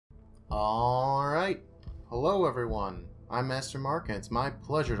Alright, hello everyone, I'm Master Mark and it's my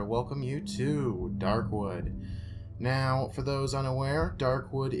pleasure to welcome you to Darkwood. Now, for those unaware,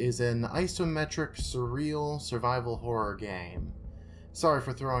 Darkwood is an isometric, surreal survival horror game. Sorry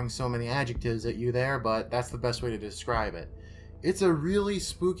for throwing so many adjectives at you there, but that's the best way to describe it. It's a really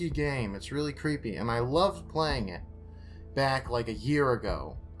spooky game, it's really creepy, and I loved playing it back like a year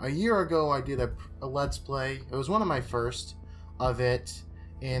ago. A year ago I did a Let's Play, it was one of my first, of it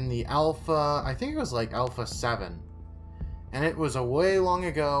in the alpha, I think it was like alpha 7. And it was a way long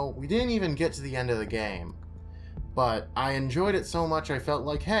ago, we didn't even get to the end of the game. But I enjoyed it so much I felt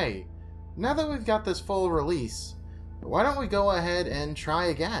like, hey, now that we've got this full release, why don't we go ahead and try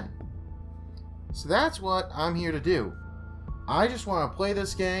again? So that's what I'm here to do. I just want to play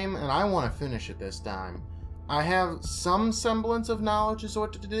this game and I want to finish it this time. I have some semblance of knowledge as to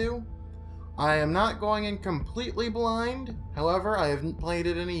what to do. I am not going in completely blind, however, I haven't played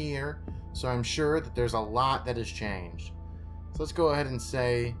it in a year, so I'm sure that there's a lot that has changed. So let's go ahead and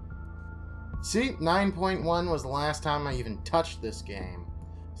say, see, 9.1 was the last time I even touched this game.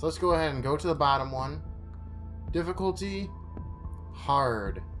 So let's go ahead and go to the bottom one. Difficulty,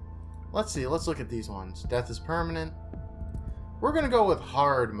 hard. Let's see, let's look at these ones. Death is permanent. We're going to go with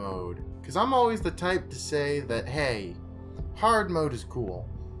hard mode, because I'm always the type to say that, hey, hard mode is cool.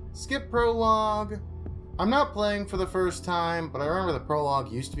 Skip Prologue. I'm not playing for the first time, but I remember the Prologue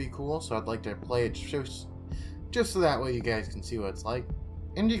used to be cool, so I'd like to play it just so that way you guys can see what it's like.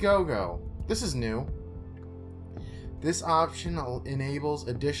 Indiegogo. This is new. This option enables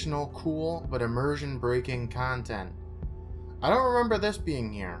additional cool but immersion-breaking content. I don't remember this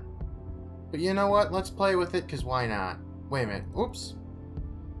being here. But you know what? Let's play with it, because why not? Wait a minute. Oops.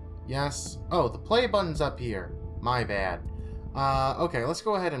 Yes. Oh, the play button's up here. My bad. Okay, let's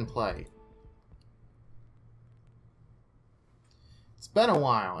go ahead and play. It's been a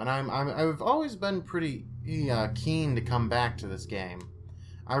while, and I've always been pretty keen to come back to this game.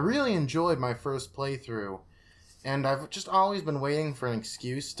 I really enjoyed my first playthrough, and I've just always been waiting for an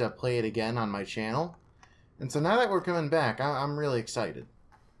excuse to play it again on my channel. And so now that we're coming back, I'm really excited.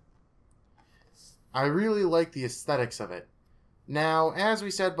 I really like the aesthetics of it. Now, as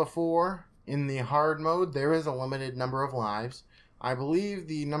we said before, in the hard mode, there is a limited number of lives. I believe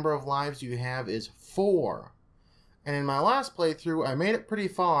the number of lives you have is 4. And in my last playthrough, I made it pretty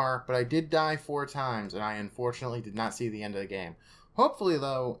far, but I did die 4 times, and I unfortunately did not see the end of the game. Hopefully,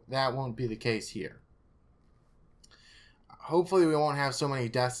 though, that won't be the case here. Hopefully we won't have so many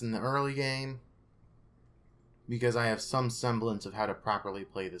deaths in the early game, because I have some semblance of how to properly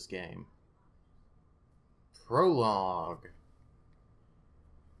play this game. Prologue.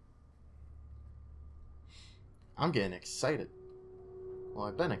 I'm getting excited. Well,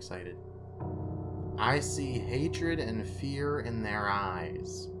 I've been excited. I see hatred and fear in their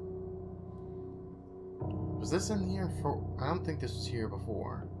eyes. Was this in here for... I don't think this was here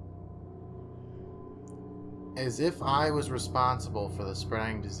before. As if I was responsible for the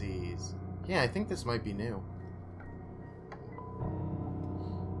spreading disease. Yeah, I think this might be new.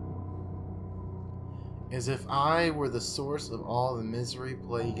 As if I were the source of all the misery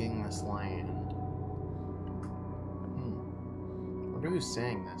plaguing this land. I wonder who's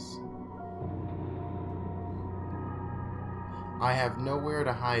saying this. I have nowhere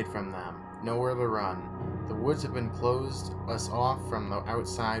to hide from them, nowhere to run. The woods have been closed us off from the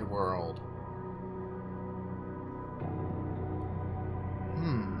outside world.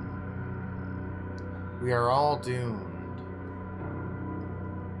 We are all doomed.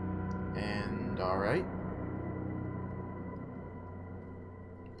 And alright.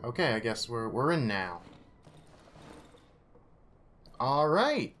 Okay, I guess we're in now.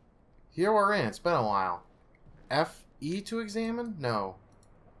 Alright. Here we're in. It's been a while. F-E to examine? No.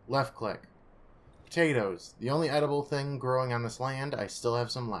 Left click. Potatoes. The only edible thing growing on this land. I still have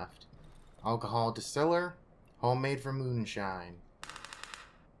some left. Alcohol distiller. Homemade for moonshine.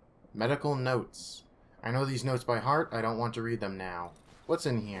 Medical notes. I know these notes by heart. I don't want to read them now. What's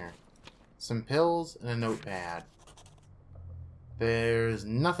in here? Some pills and a notepad. There's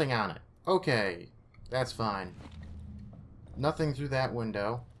nothing on it. Okay. That's fine. Nothing through that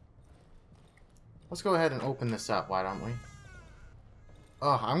window. Let's go ahead and open this up, why don't we?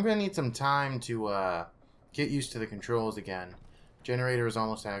 Oh, I'm going to need some time to get used to the controls again. Generator is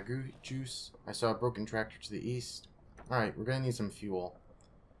almost out of juice. I saw a broken tractor to the east. Alright, we're going to need some fuel.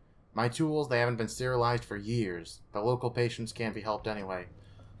 My tools, they haven't been sterilized for years. The local patients can't be helped anyway.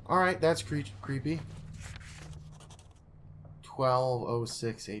 Alright, that's creepy.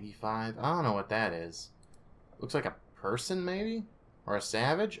 120685. I don't know what that is. Looks like a person, maybe? Or a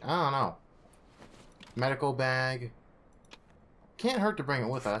savage? I don't know. Medical bag. Can't hurt to bring it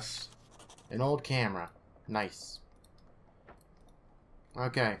with us. An old camera. Nice.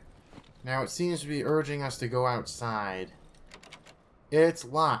 Okay. Now it seems to be urging us to go outside. It's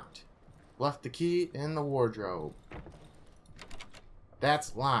locked. Left the key in the wardrobe.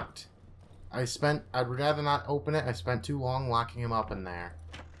 That's locked. I'd rather not open it. I spent too long locking him up in there.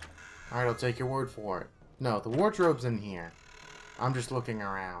 Alright, I'll take your word for it. No, the wardrobe's in here. I'm just looking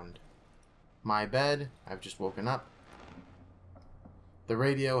around. My bed. I've just woken up. The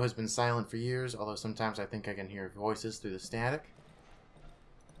radio has been silent for years, although sometimes I think I can hear voices through the static.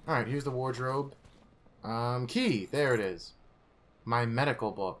 Alright, here's the wardrobe. Key. There it is. My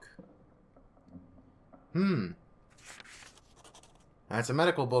medical book. That's a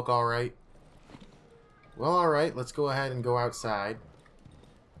medical book, alright. Well, alright, let's go ahead and go outside.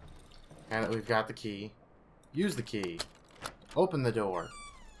 Now that we've got the key. Use the key. Open the door.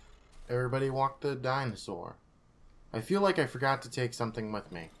 Everybody walk the dinosaur. I feel like I forgot to take something with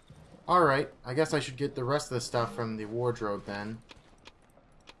me. Alright, I guess I should get the rest of the stuff from the wardrobe then.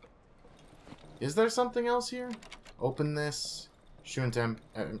 Is there something else here? Open this. Shouldn't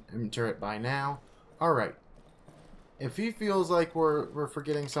enter it by now. Alright. If he feels like we're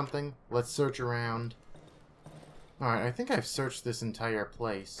forgetting something, let's search around. Alright, I think I've searched this entire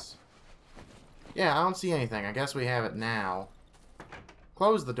place. Yeah, I don't see anything. I guess we have it now.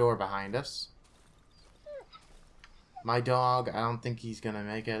 Close the door behind us. My dog, I don't think he's gonna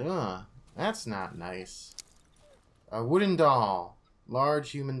make it. Ugh, that's not nice. A wooden doll.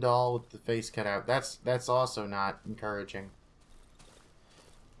 Large human doll with the face cut out. That's also not encouraging.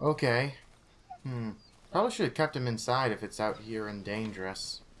 Okay. Probably should have kept him inside if it's out here and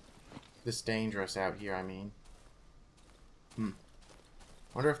dangerous. This dangerous out here, I mean.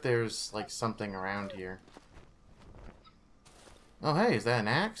 Wonder if there's, like, something around here. Oh, hey, is that an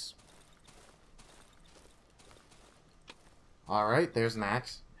axe? Alright, there's an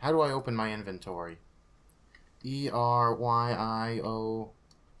axe. How do I open my inventory? E-R-Y-I-O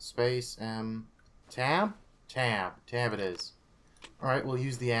space M. Tab? Tab. Tab it is. Alright, we'll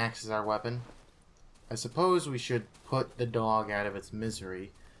use the axe as our weapon. I suppose we should put the dog out of its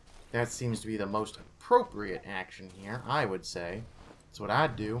misery. That seems to be the most appropriate action here, I would say. That's what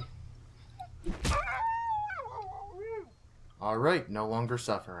I'd do. Alright, no longer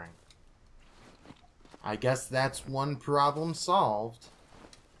suffering. I guess that's one problem solved.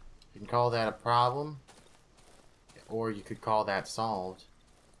 You can call that a problem. Or you could call that solved.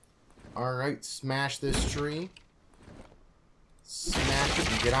 Alright, smash this tree. Smash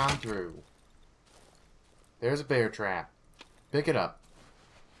it and get on through. There's a bear trap. Pick it up.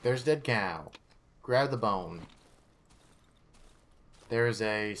 There's dead cow. Grab the bone. There's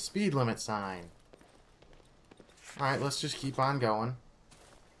a speed limit sign. Alright, let's just keep on going.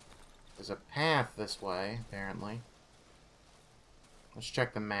 There's a path this way, apparently. Let's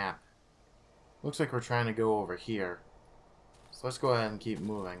check the map. Looks like we're trying to go over here. So let's go ahead and keep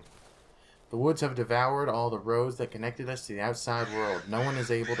moving. The woods have devoured all the roads that connected us to the outside world. No one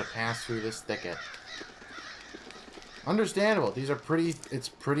is able to pass through this thicket. Understandable. These are pretty... It's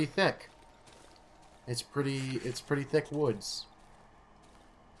pretty thick. It's pretty thick woods.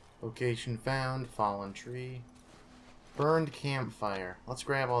 Location found. Fallen tree. Burned campfire. Let's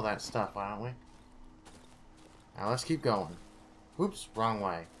grab all that stuff, why don't we? Now let's keep going. Oops, wrong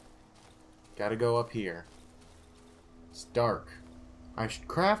way. Gotta go up here. It's dark. I should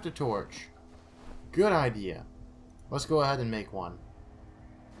craft a torch. Good idea. Let's go ahead and make one.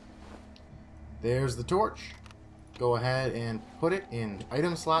 There's the torch. Go ahead and put it in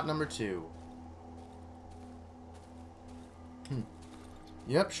item slot number 2.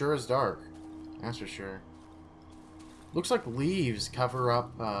 Yep, sure is dark. That's for sure. Looks like leaves cover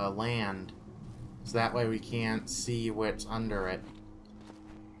up land. So that way we can't see what's under it.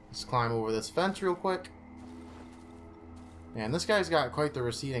 Let's climb over this fence real quick. Man, this guy's got quite the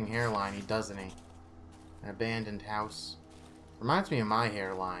receding hairline, doesn't he? An abandoned house. Reminds me of my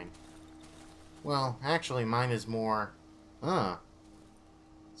hairline. Well, actually mine is more...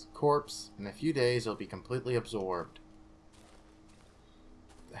 It's a corpse. In a few days it'll be completely absorbed.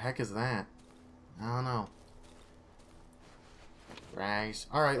 The heck is that? I don't know. Rags.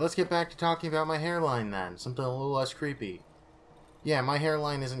 Alright, let's get back to talking about my hairline then. Something a little less creepy. Yeah, my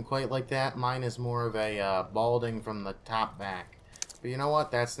hairline isn't quite like that. Mine is more of a balding from the top back. But you know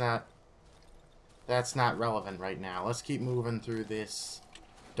what? That's not relevant right now. Let's keep moving through this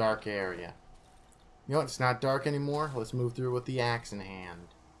dark area. You know what? It's not dark anymore. Let's move through with the axe in hand.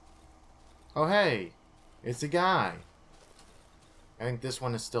 Oh, hey! It's a guy. I think this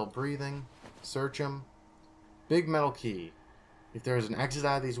one is still breathing. Search him. Big metal key. If there is an exit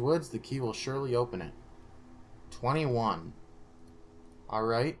out of these woods, the key will surely open it. 21.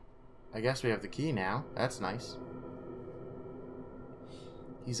 Alright. I guess we have the key now. That's nice.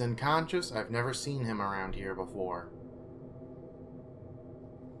 He's unconscious. I've never seen him around here before.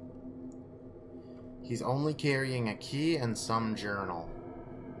 He's only carrying a key and some journal.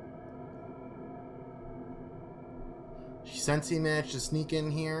 Since he managed to sneak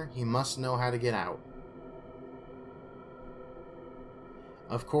in here, he must know how to get out.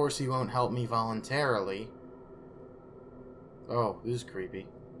 Of course, he won't help me voluntarily. Oh, this is creepy.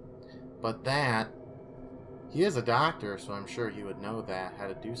 But that... He is a doctor, so I'm sure he would know that, how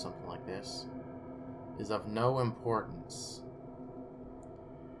to do something like this. Is of no importance.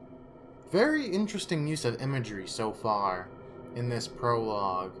 Very interesting use of imagery so far in this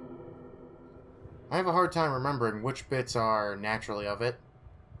prologue. I have a hard time remembering which bits are naturally of it.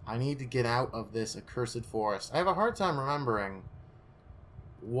 I need to get out of this accursed forest. I have a hard time remembering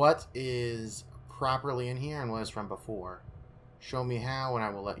what is properly in here and what is from before. Show me how and I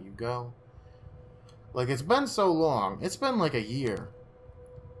will let you go. Like, it's been so long. It's been like a year.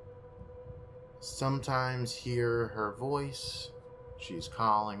 Sometimes hear her voice. She's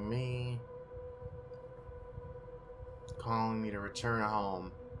calling me. Calling me to return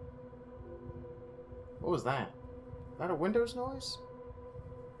home. What was that? Is that a Windows noise?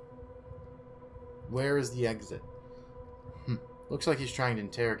 Where is the exit? Looks like he's trying to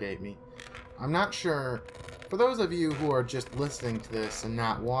interrogate me. I'm not sure. For those of you who are just listening to this and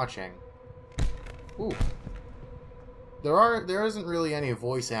not watching. Ooh. There isn't really any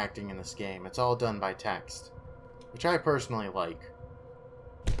voice acting in this game. It's all done by text. Which I personally like.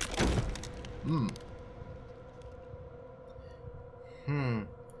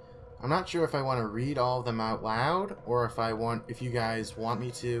 I'm not sure if I want to read all of them out loud, or if you guys want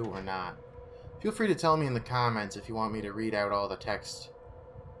me to or not. Feel free to tell me in the comments if you want me to read out all the text.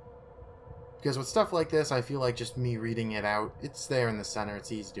 Because with stuff like this, I feel like just me reading it out, it's there in the center,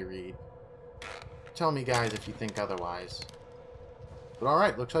 it's easy to read. Tell me, guys, if you think otherwise. But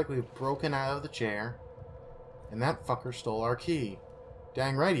alright, looks like we've broken out of the chair. And that fucker stole our key.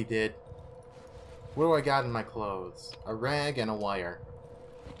 Dang right he did. What do I got in my clothes? A rag and a wire.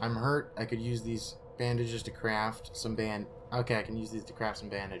 I'm hurt. I could use these bandages to craft some Okay, I can use these to craft some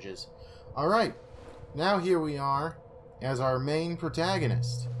bandages. Alright. Now here we are as our main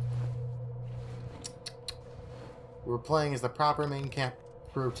protagonist. We're playing as the proper main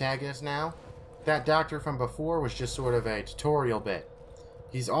protagonist now. That doctor from before was just sort of a tutorial bit.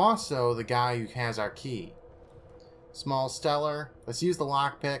 He's also the guy who has our key. Small stellar. Let's use the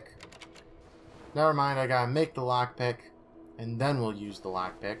lockpick. Never mind, I gotta make the lockpick, and then we'll use the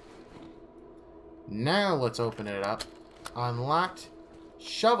lockpick. Now let's open it up. Unlocked.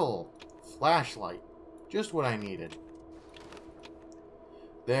 Shovel. Flashlight. Just what I needed.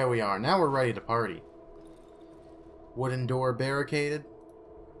 There we are. Now we're ready to party. Wooden door barricaded.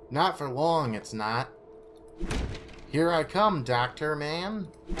 Not for long, it's not. Here I come, Doctor Man.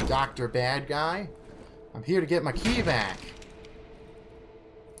 Doctor Bad Guy. I'm here to get my key back.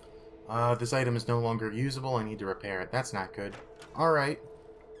 This item is no longer usable. I need to repair it. That's not good. Alright.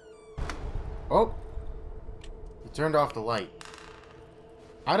 Oh! It turned off the light.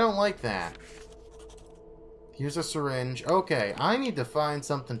 I don't like that. Here's a syringe. Okay, I need to find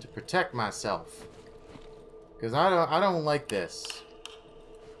something to protect myself. Because I don't like this.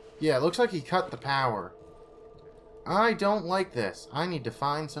 Yeah, it looks like he cut the power. I don't like this. I need to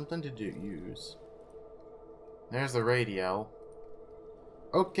find something to use. There's the radio.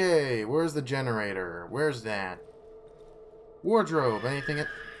 Okay, where's the generator? Where's that? Wardrobe, anything?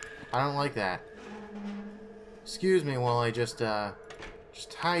 I don't like that. Excuse me while I just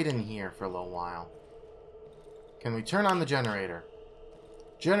hide in here for a little while. Can we turn on the generator?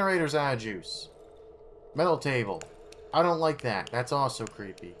 Generator's out of juice. Metal table. I don't like that. That's also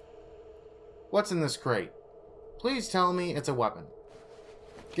creepy. What's in this crate? Please tell me it's a weapon.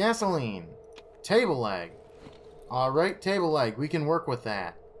 Gasoline. Table leg. Alright, table leg. We can work with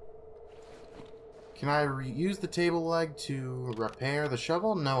that. Can I use the table leg to repair the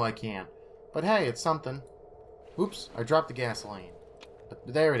shovel? No, I can't. But hey, it's something. Oops, I dropped the gasoline. But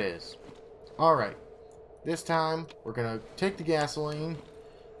there it is. Alright. This time, we're going to take the gasoline.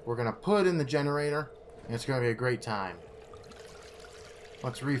 We're going to put it in the generator. And it's going to be a great time.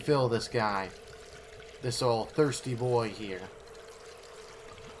 Let's refill this guy. This old thirsty boy here.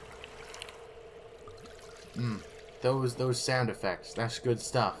 Those sound effects. That's good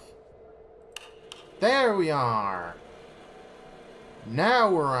stuff. There we are.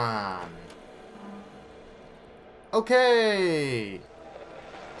 Now we're on. Okay.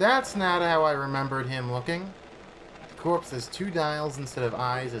 That's not how I remembered him looking. The corpse has 2 dials instead of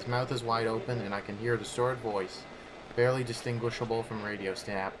eyes. His mouth is wide open, and I can hear a distorted voice. Barely distinguishable from radio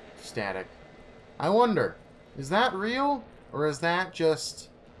static. I wonder, is that real? Or is that just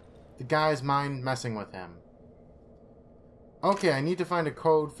the guy's mind messing with him? Okay, I need to find a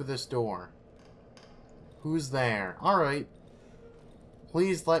code for this door. Who's there? Alright.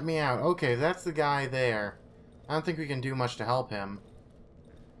 Please let me out. Okay, that's the guy there. I don't think we can do much to help him.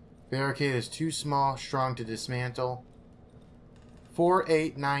 Barricade is too small, strong to dismantle.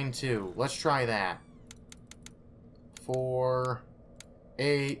 4892. Let's try that.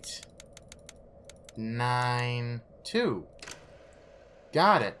 4892.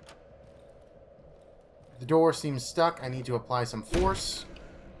 Got it. The door seems stuck. I need to apply some force.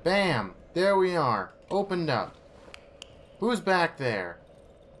 Bam! There we are. Opened up. Who's back there?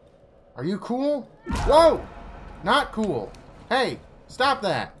 Are you cool? Whoa! Not cool. Hey, stop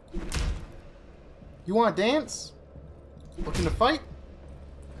that. You want to dance? Looking to fight?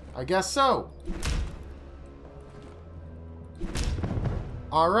 I guess so.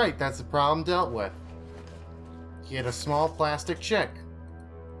 Alright, that's the problem dealt with. He had a small plastic chick.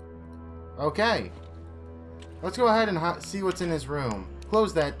 Okay. Let's go ahead and see what's in his room.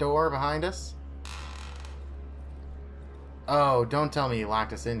 Close that door behind us. Oh, don't tell me he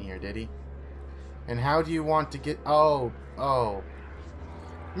locked us in here, did he? And how do you want to get... Oh.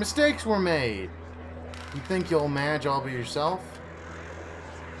 Mistakes were made. You think you'll manage all by yourself?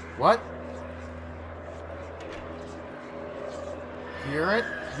 What? Hear it?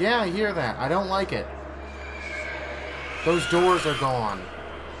 Yeah, I hear that. I don't like it. Those doors are gone.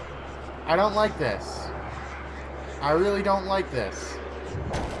 I don't like this. I really don't like this.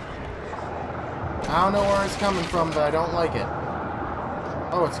 I don't know where it's coming from, but I don't like it.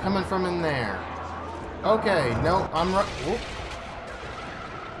 Oh, it's coming from in there. Okay, no, I'm right.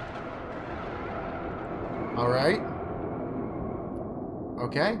 Alright.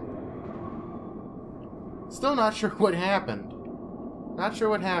 Okay. Still not sure what happened. Not sure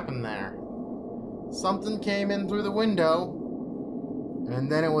what happened there. Something came in through the window,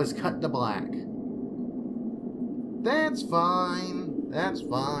 and then it was cut to black. That's fine. That's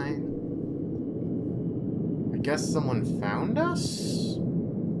fine. I guess someone found us?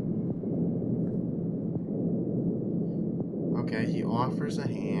 Okay, he offers a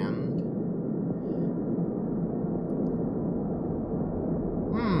hand.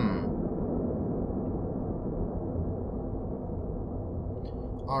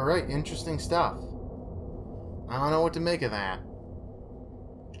 Alright, interesting stuff. I don't know what to make of that.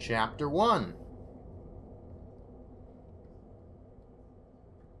 Chapter 1.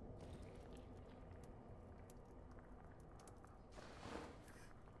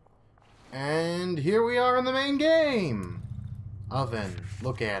 And here we are in the main game. Oven.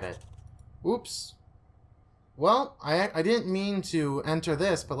 Look at it. Oops. Well, I didn't mean to enter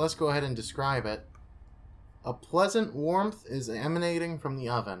this, but let's go ahead and describe it. A pleasant warmth is emanating from the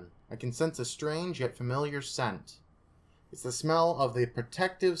oven. I can sense a strange yet familiar scent. It's the smell of the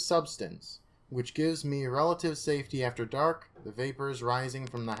protective substance, which gives me relative safety after dark. The vapors rising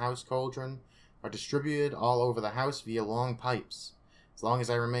from the house cauldron are distributed all over the house via long pipes. As long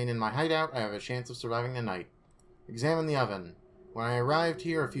as I remain in my hideout, I have a chance of surviving the night. Examine the oven. When I arrived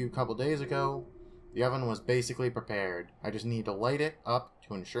here a couple days ago, the oven was basically prepared. I just need to light it up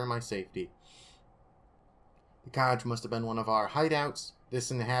to ensure my safety. The cottage must have been one of our hideouts.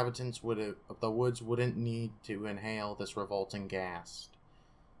 This inhabitants of the woods wouldn't need to inhale this revolting gas.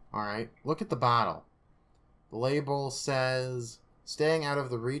 Alright, look at the bottle. The label says, staying out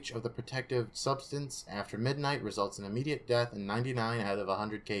of the reach of the protective substance after midnight results in immediate death in 99 out of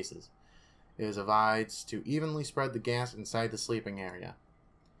 100 cases. It is advised to evenly spread the gas inside the sleeping area.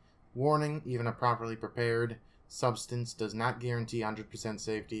 Warning, even a properly prepared substance does not guarantee 100%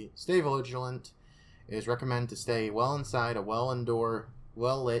 safety. Stay vigilant. It is recommended to stay well inside a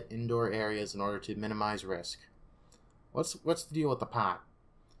well-lit indoor areas in order to minimize risk. What's the deal with the pot?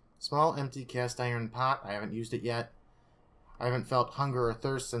 Small, empty cast iron pot. I haven't used it yet. I haven't felt hunger or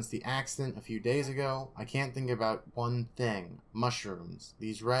thirst since the accident a few days ago. I can't think about one thing. Mushrooms.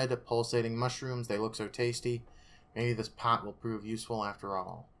 These red, pulsating mushrooms, they look so tasty. Maybe this pot will prove useful after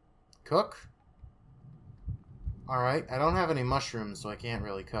all. Cook? Alright, I don't have any mushrooms, so I can't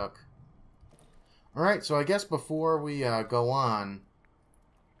really cook. Alright, so I guess before we go on,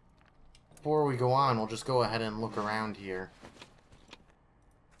 we'll just go ahead and look around here.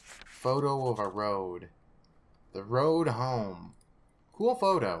 Photo of a road. The road home. Cool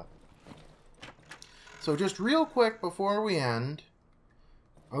photo. So just real quick before we end.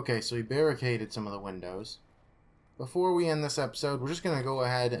 Okay, so we barricaded some of the windows. Before we end this episode, we're just going to go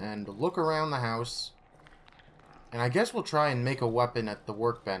ahead and look around the house. And I guess we'll try and make a weapon at the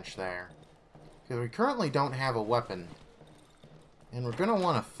workbench there. Because we currently don't have a weapon. And we're going to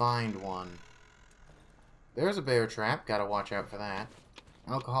want to find one. There's a bear trap. Gotta watch out for that.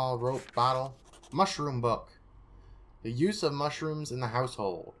 Alcohol, rope, bottle. Mushroom book. The use of mushrooms in the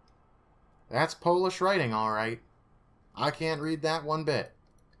household. That's Polish writing, alright. I can't read that one bit.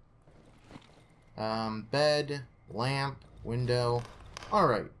 Bed, lamp, window.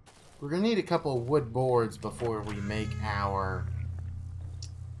 Alright. We're going to need a couple of wood boards before we make our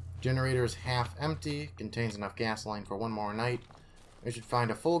generator's half empty. Contains enough gasoline for one more night. We should find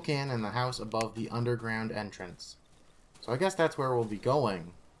a full can in the house above the underground entrance. So I guess that's where we'll be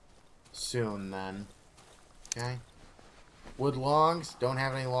going soon then. Okay. Wood logs. Don't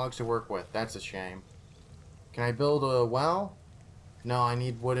have any logs to work with. That's a shame. Can I build a well? No, I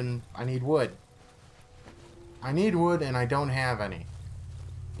need wood and I need wood. I need wood and I don't have any.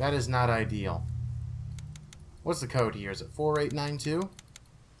 That is not ideal. What's the code here? Is it 4892?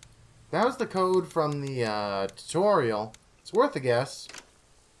 That was the code from the tutorial. It's worth a guess.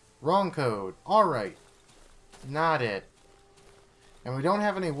 Wrong code. Alright. Not it. And we don't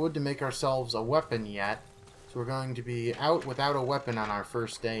have any wood to make ourselves a weapon yet. So we're going to be out without a weapon on our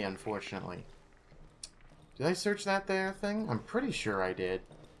first day, unfortunately. Did I search that there thing? I'm pretty sure I did.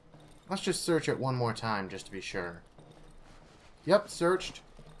 Let's just search it one more time just to be sure. Yep, searched.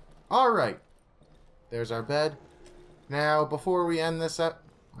 Alright. There's our bed. Now, before we end this up,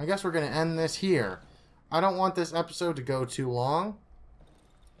 I guess we're going to end this here. I don't want this episode to go too long.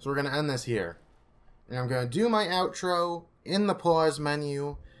 So we're going to end this here. And I'm going to do my outro in the pause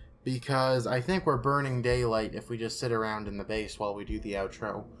menu because I think we're burning daylight if we just sit around in the base while we do the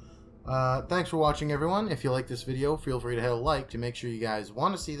outro. Thanks for watching, everyone. If you like this video, feel free to hit a like to make sure you guys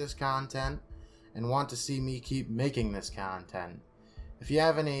want to see this content and want to see me keep making this content. If you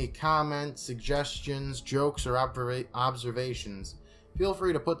have any comments, suggestions, jokes, or observations, feel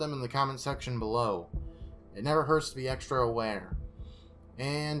free to put them in the comment section below. It never hurts to be extra aware.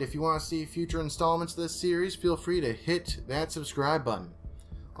 And if you want to see future installments of this series, feel free to hit that subscribe button.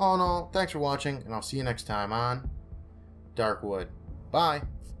 All in all, thanks for watching, and I'll see you next time on Darkwood. Bye!